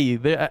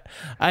okay.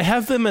 I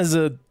have them as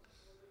a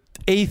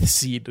 8th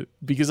seed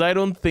because I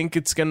don't think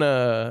it's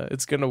gonna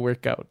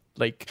work out.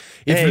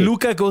 If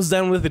Luka goes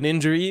down with an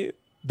injury,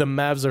 the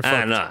Mavs are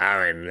fucked. No,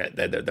 I mean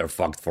they're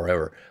fucked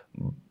forever.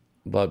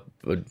 But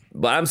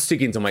I'm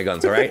sticking to my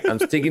guns. All right, I'm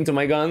sticking to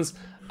my guns.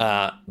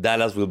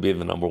 Dallas will be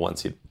the number 1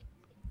 seed.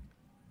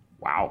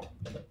 Wow.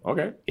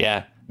 Okay.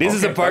 Yeah. This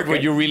is the part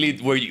where you really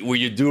where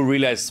you do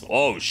realize,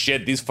 oh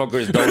shit, these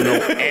fuckers don't know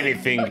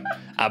anything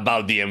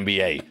about the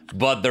NBA,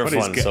 but they're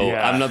fun. So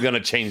I'm not gonna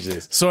change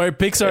this. So our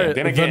picks are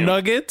the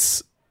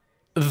Nuggets,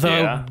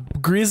 the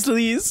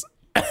Grizzlies,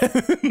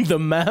 the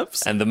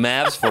Mavs, and the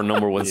Mavs for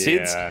number 1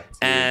 seeds,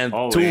 and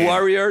 2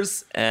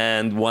 Warriors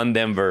and 1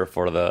 Denver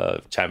for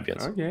the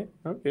champions.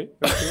 Okay.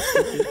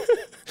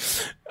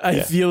 I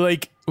feel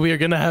like we are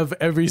gonna have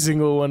every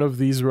single one of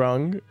these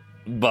wrong.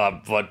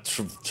 But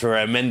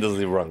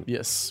tremendously wrong.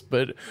 Yes,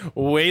 but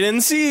wait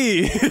and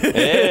see.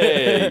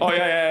 Hey. Oh,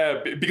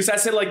 yeah. Because I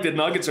said, the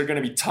Nuggets are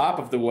going to be top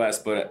of the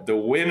West, but the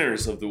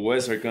winners of the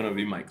West are going to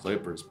be my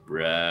Clippers,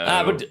 bro.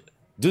 But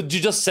dude,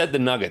 you just said the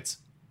Nuggets.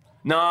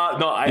 No,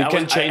 I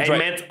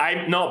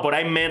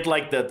meant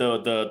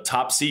the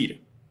top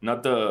seed.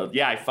 Not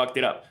I fucked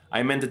it up.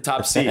 I meant the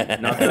top seed,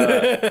 not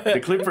the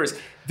Clippers.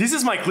 This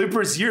is my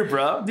Clippers year,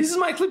 bro. This is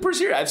my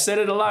Clippers year. I've said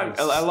it a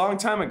long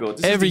time ago.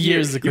 Every year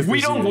is the Clippers year.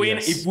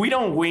 If we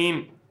don't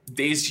win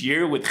this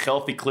year with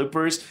healthy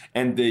Clippers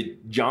and the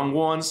young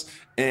ones,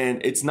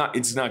 and it's not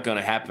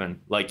gonna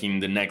happen in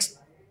the next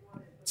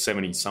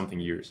 70-something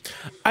years.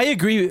 I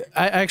agree.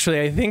 I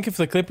think if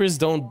the Clippers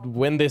don't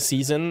win this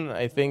season,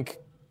 I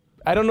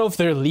don't know if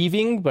they're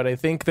leaving, but I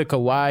think the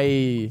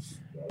Kawhi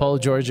Paul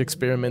George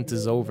experiment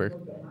is over.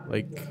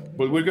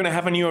 But we're gonna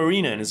have a new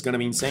arena and it's gonna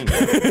be insane.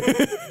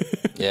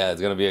 Yeah,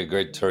 it's gonna be a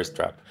great tourist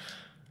trap.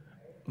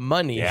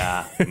 Money.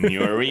 Yeah,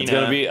 new arena. It's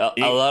gonna be a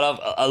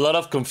lot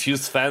of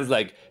confused fans.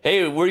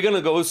 Hey, we're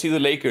gonna go see the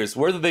Lakers.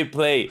 Where do they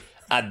play?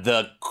 At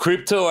the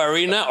crypto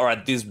arena or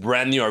at this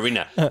brand new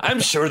arena? I'm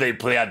sure they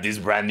play at this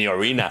brand new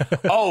arena.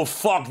 Oh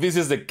fuck, this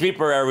is the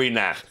Clipper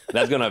arena.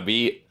 That's gonna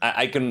be.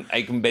 I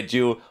can bet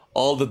you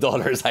all the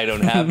dollars I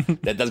don't have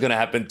that's gonna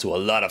happen to a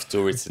lot of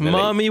tourists in LA.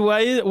 Mommy,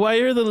 why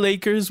are the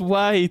Lakers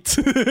white?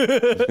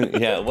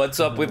 Yeah, what's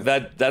up with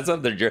that? That's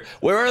not their jersey.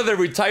 Where are the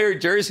retired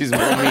jerseys,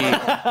 mommy?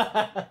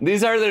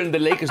 These are the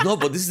Lakers. No,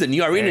 but this is the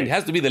new arena. It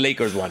has to be the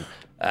Lakers one.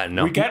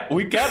 No.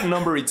 We got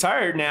number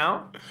retired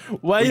now.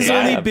 Why is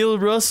only Bill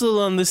Russell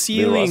on the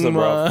ceiling,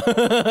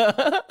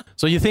 Russell,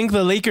 So you think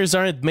the Lakers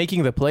aren't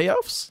making the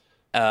playoffs?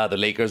 the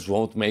Lakers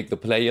won't make the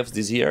playoffs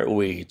this year,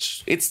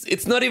 which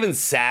it's not even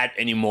sad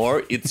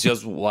anymore. It's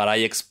just what I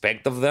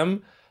expect of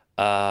them.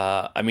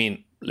 I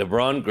mean,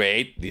 LeBron,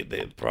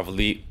 great,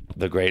 probably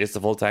the greatest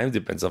of all time.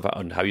 Depends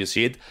on how you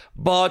see it.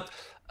 But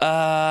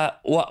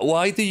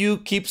why do you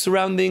keep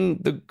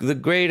surrounding the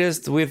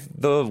greatest with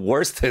the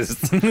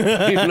worstest?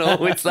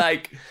 It's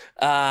like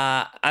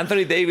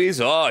Anthony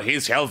Davis. Oh,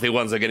 he's healthy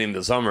once again in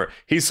the summer.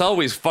 He's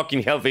always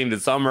fucking healthy in the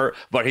summer,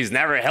 but he's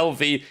never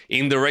healthy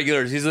in the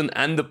regular season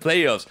and the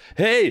playoffs.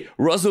 Hey,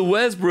 Russell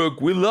Westbrook,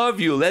 we love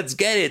you. Let's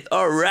get it.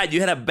 All right, you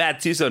had a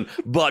bad season,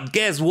 but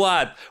guess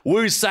what?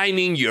 We're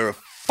signing your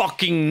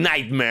fucking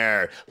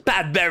nightmare,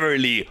 Pat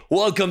Beverly.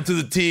 Welcome to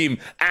the team.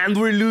 And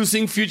we're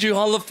losing future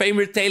Hall of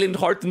Famer Taylor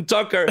Horton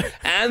Tucker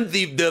and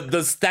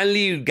the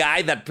Stanley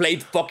guy that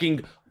played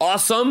fucking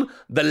awesome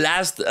the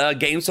last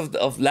games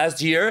of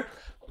last year.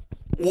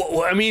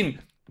 I mean,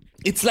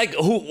 it's like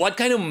what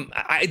kind of?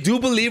 I do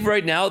believe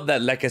right now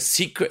that like a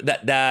secret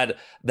that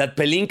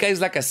Pelinka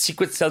is like a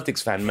secret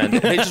Celtics fan, man.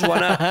 They just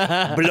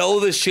wanna blow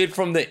the shit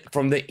from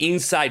the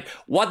inside.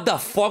 What the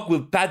fuck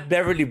will Pat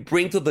Beverly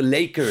bring to the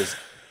Lakers?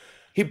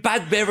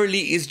 Pat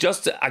Beverly is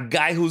just a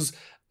guy who's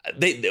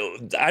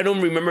I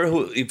don't remember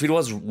if it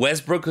was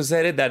Westbrook who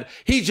said it, that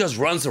he just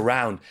runs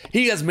around.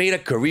 He has made a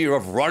career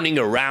of running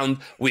around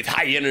with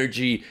high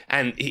energy,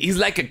 and he's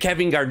like a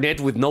Kevin Garnett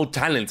with no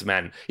talent,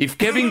 man. If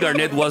Kevin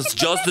Garnett was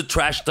just the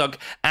trash talk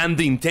and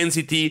the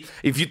intensity,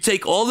 if you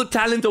take all the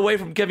talent away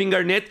from Kevin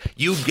Garnett,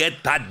 you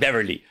get Pat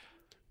Beverly.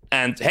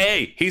 And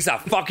hey, he's a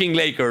fucking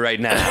Laker right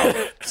now.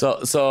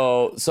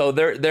 So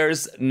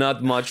there's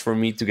not much for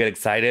me to get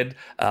excited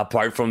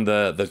apart from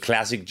the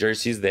classic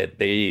jerseys that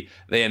they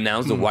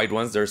announced, the white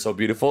ones. They're so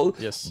beautiful.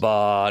 Yes.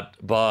 But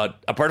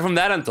apart from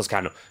that, and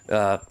Toscano,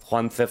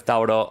 Juan Fifth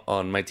Tauro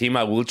on my team,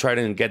 I will try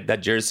to get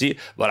that jersey.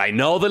 But I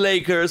know the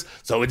Lakers,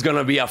 so it's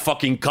gonna be a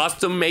fucking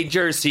custom made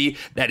jersey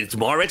that it's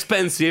more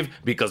expensive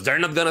because they're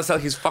not gonna sell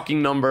his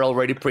fucking number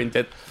already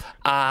printed.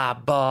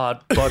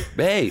 But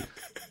hey.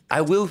 I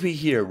will be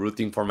here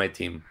rooting for my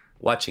team,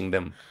 watching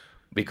them,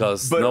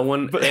 because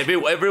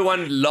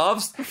everyone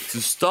loves to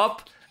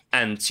stop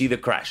and see the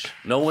crash.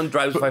 No one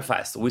drives by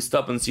fast. We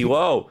stop and see,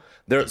 whoa,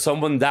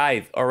 someone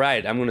died. All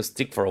right, I'm gonna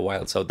stick for a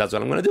while, so that's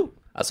what I'm gonna do,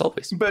 as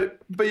always. But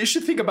you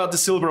should think about the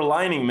silver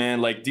lining,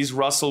 man. Like these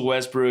Russell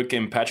Westbrook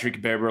and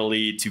Patrick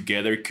Beverly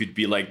together could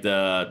be like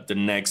the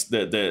next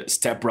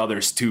Step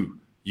Brothers 2.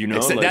 You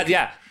know,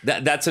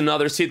 that's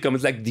another sitcom.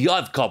 It's like The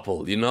Odd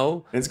Couple, you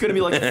know. It's gonna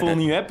be like a full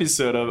new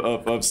episode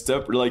of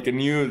Step, like a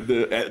new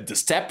the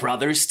Step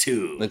Brothers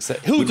 2.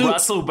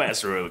 Russell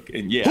Westbrook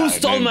and who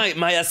stole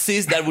my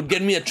assist that would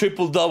get me a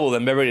triple double?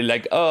 And Beverly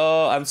like,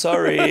 oh, I'm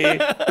sorry,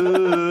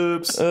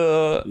 oops,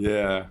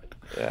 yeah.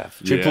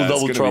 Triple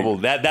double trouble.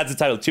 That's the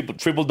title.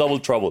 Triple double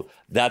trouble.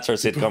 That's our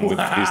sitcom with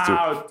these two.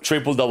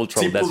 Triple double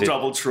trouble. Triple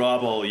double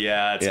trouble.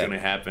 Yeah, it's gonna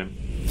happen.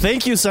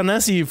 Thank you,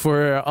 Sanasi,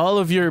 for all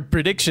of your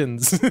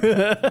predictions.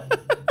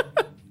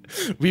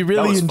 We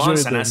really enjoyed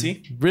them.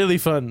 Sanasi. Really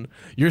fun.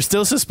 You're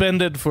still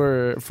suspended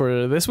for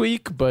this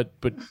week, but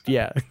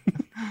yeah.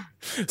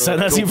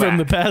 Sanasi from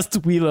the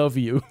past, we love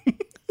you.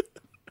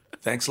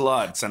 Thanks a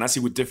lot. Sanasi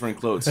with different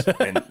clothes.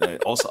 And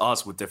also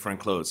us with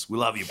different clothes. We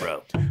love you,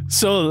 bro.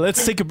 So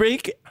let's take a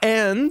break.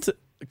 And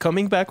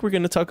coming back, we're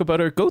going to talk about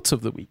our GOATs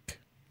of the week.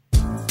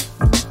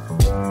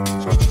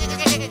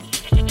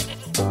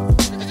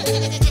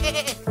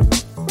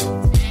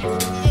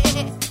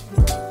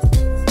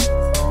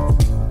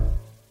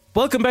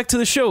 Welcome back to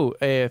the show.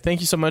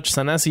 Thank you so much,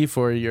 Sanasi,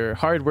 for your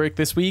hard work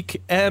this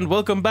week. And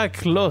welcome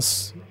back,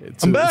 Los.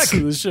 I'm back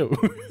to the show.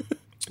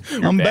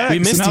 I'm back. We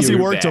missed you. He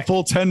worked a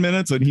full 10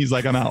 minutes and he's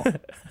like, I'm out.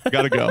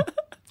 Gotta go.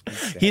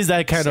 He's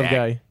that kind of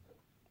guy.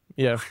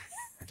 Yeah.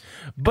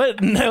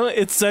 But now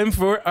it's time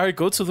for our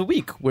GOATs of the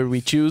week, where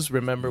we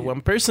remember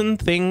one person,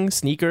 thing,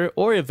 sneaker,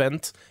 or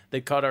event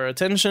that caught our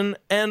attention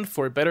and,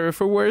 for better or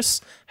for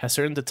worse, has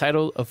earned the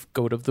title of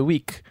GOAT of the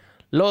Week.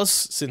 Los,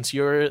 since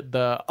you're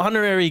the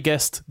honorary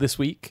guest this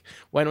week,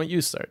 why don't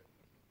you start?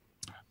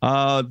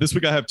 This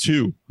week I have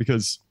two,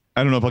 because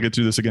I don't know if I'll get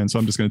to this again, so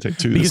I'm just going to take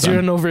two. Because you're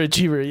an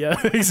overachiever,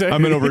 yeah, exactly.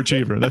 I'm an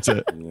overachiever. That's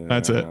it. Yeah.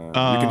 That's it. You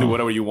can do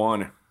whatever you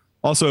want.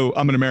 Also,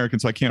 I'm an American,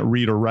 so I can't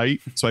read or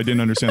write, so I didn't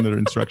understand their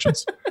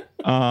instructions.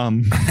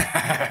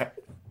 Okay.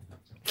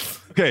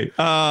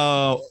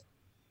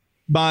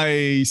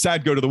 My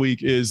sad GOAT of the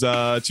week is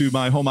to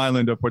my home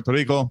island of Puerto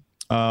Rico.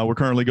 We're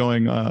currently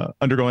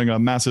undergoing a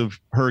massive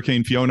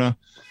Hurricane Fiona.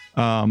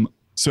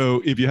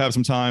 So if you have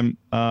some time,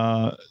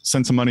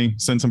 send some money,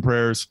 send some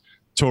prayers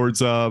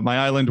towards my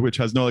island, which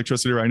has no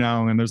electricity right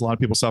now, and there's a lot of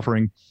people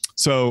suffering.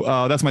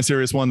 So that's my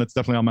serious one. That's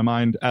definitely on my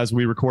mind as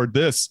we record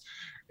this.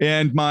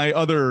 And my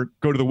other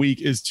GOAT of the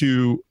week is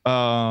to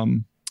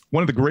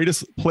one of the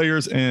greatest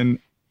players in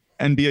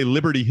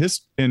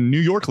NBA in New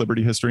York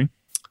Liberty history,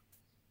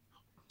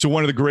 to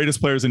one of the greatest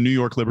players in New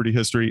York Liberty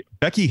history,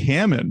 Becky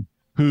Hammon,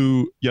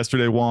 who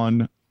yesterday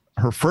won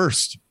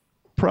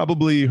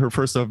probably her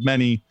first of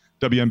many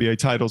WNBA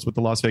titles with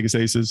the Las Vegas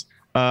Aces.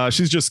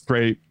 She's just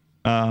great.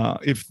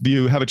 If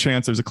you have a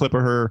chance, there's a clip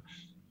of her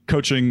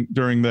coaching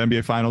during the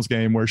NBA Finals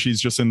game where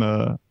she's just in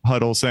the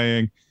huddle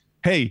saying,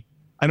 hey,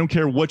 I don't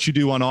care what you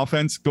do on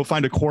offense. Go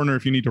find a corner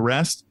if you need to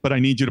rest, but I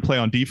need you to play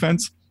on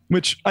defense,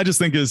 which I just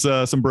think is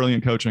some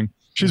brilliant coaching.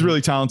 She's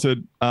really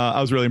talented.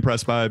 I was really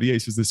impressed by the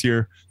Aces this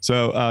year.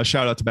 So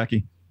shout out to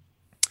Becky.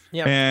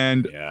 Yeah.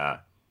 And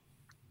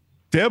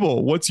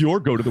Debo, what's your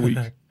goat of the week?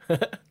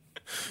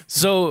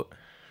 So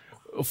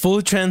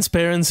full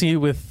transparency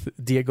with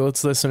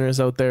Diego's listeners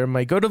out there.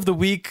 My goat of the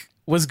week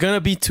was going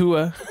to be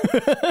Tua.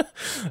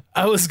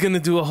 I was going to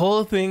do a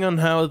whole thing on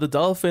how the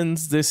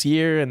Dolphins this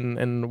year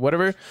and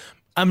whatever.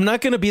 I'm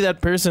not going to be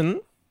that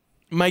person.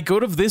 My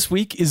goat of this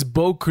week is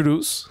Bo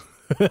Cruz,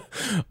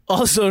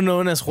 also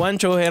known as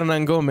Juancho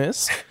Hernan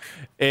Gomez,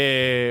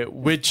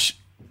 which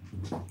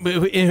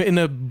in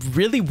a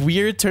really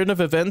weird turn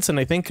of events, and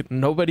I think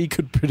nobody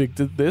could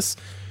predicted this,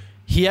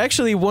 he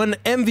actually won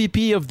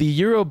MVP of the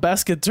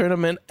Eurobasket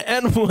tournament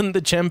and won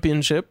the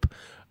championship.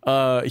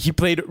 He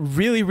played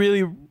really,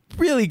 really,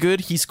 really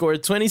good. He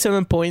scored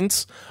 27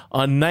 points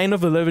on 9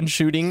 of 11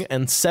 shooting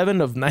and 7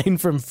 of 9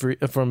 from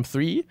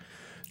 3.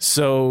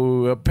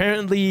 So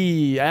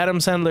apparently Adam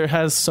Sandler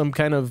has some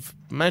kind of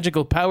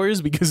magical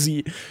powers because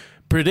he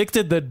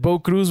predicted that Bo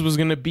Cruz was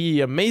going to be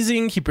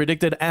amazing. He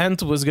predicted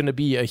Ant was going to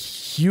be a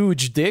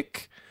huge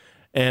dick.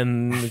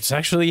 And it's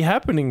actually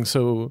happening.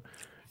 So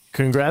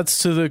congrats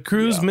to the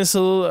Cruz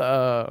missile.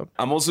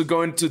 I'm also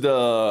going to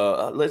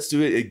the, let's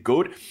do it, a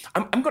goat.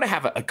 I'm going to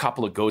have a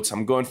couple of goats.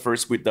 I'm going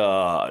first with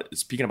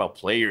speaking about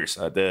players.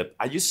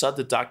 I just saw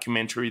the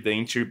documentary, the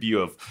interview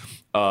of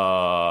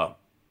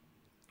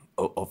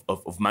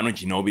Manu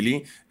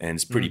Ginobili, and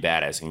it's pretty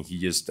badass. And he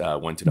just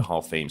went to the Hall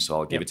of Fame, so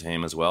I'll give it to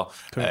him as well.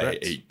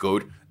 A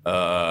goat.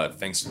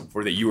 Thanks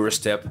for the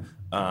Eurostep.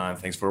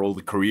 Thanks for all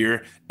the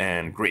career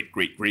and great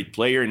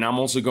player. And I'm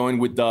also going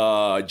with the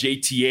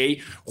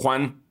JTA,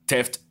 Juan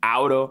Teft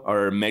Auto,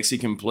 our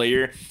Mexican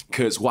player.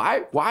 Because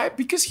why?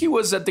 Because he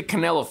was at the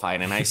Canelo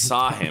fight and I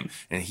saw him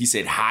and he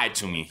said hi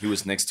to me. He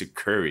was next to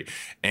Curry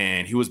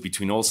and he was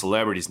between all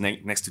celebrities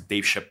next to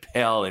Dave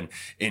Chappelle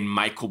and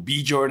Michael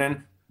B.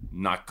 Jordan.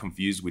 Not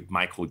confused with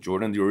Michael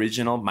Jordan, the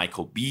original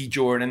Michael B.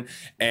 Jordan.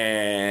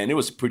 And it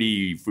was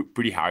pretty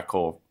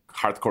hardcore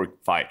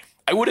fight.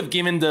 I would have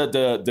given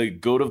the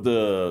goat of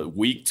the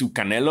week to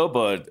Canelo,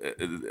 but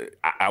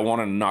I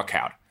want a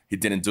knockout. He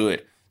didn't do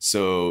it.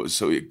 So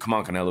come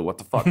on, Canelo, what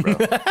the fuck, bro?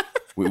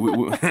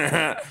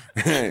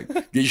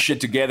 Get your shit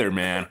together,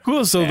 man.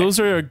 Cool. So those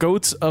are our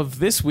goats of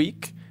this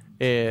week.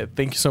 Thank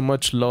you so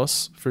much,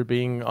 Los, for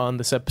being on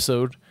this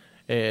episode.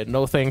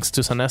 No thanks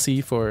to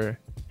Sanasi for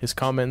his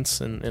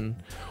comments and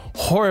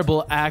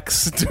horrible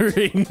acts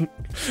during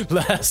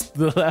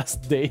the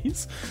last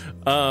days.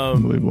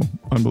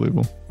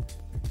 Unbelievable.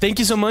 Thank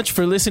you so much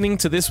for listening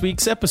to this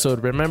week's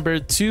episode. Remember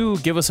to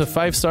give us a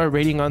 5-star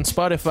rating on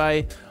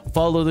Spotify,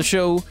 follow the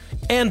show,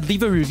 and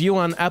leave a review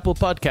on Apple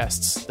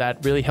Podcasts.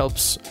 That really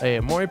helps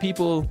more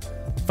people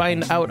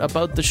find out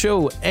about the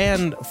show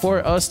and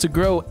for us to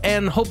grow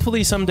and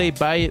hopefully someday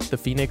buy the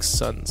Phoenix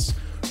Suns.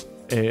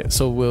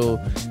 So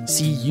we'll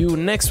see you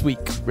next week.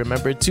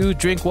 Remember to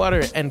drink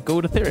water and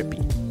go to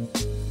therapy.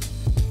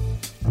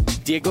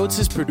 Diego's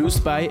is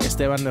produced by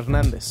Esteban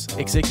Hernandez,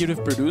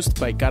 executive produced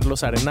by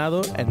Carlos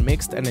Arenado, and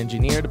mixed and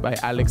engineered by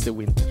Alex de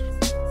Winter.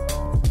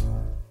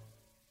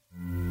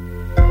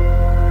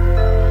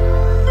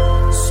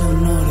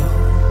 Sonoro.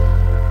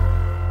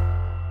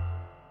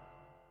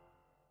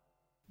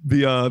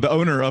 The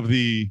owner of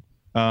the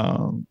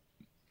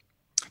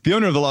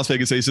Las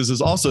Vegas Aces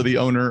is also the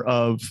owner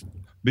of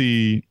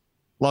the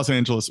Los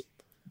Angeles.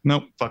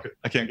 Nope, fuck it.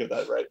 I can't get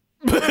that right.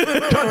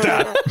 Cut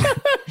that.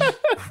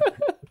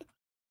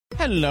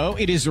 Hello,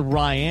 it is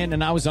Ryan,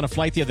 and I was on a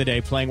flight the other day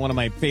playing one of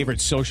my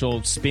favorite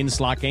social spin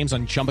slot games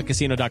on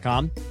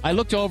ChumbaCasino.com. I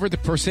looked over at the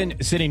person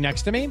sitting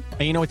next to me, and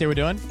you know what they were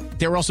doing?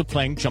 They were also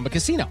playing Chumba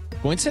Casino.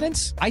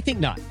 Coincidence? I think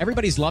not.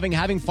 Everybody's loving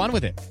having fun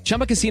with it.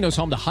 Chumba Casino is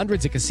home to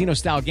hundreds of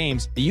casino-style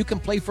games that you can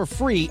play for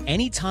free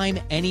anytime,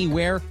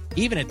 anywhere,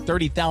 even at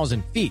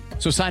 30,000 feet.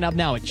 So sign up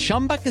now at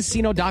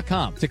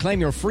ChumbaCasino.com to claim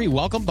your free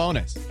welcome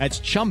bonus. That's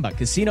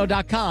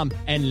ChumbaCasino.com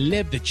and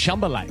live the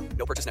Chumba life.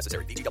 No purchase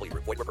necessary. VGW.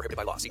 Void where prohibited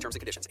by law. See terms and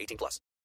conditions. 18+.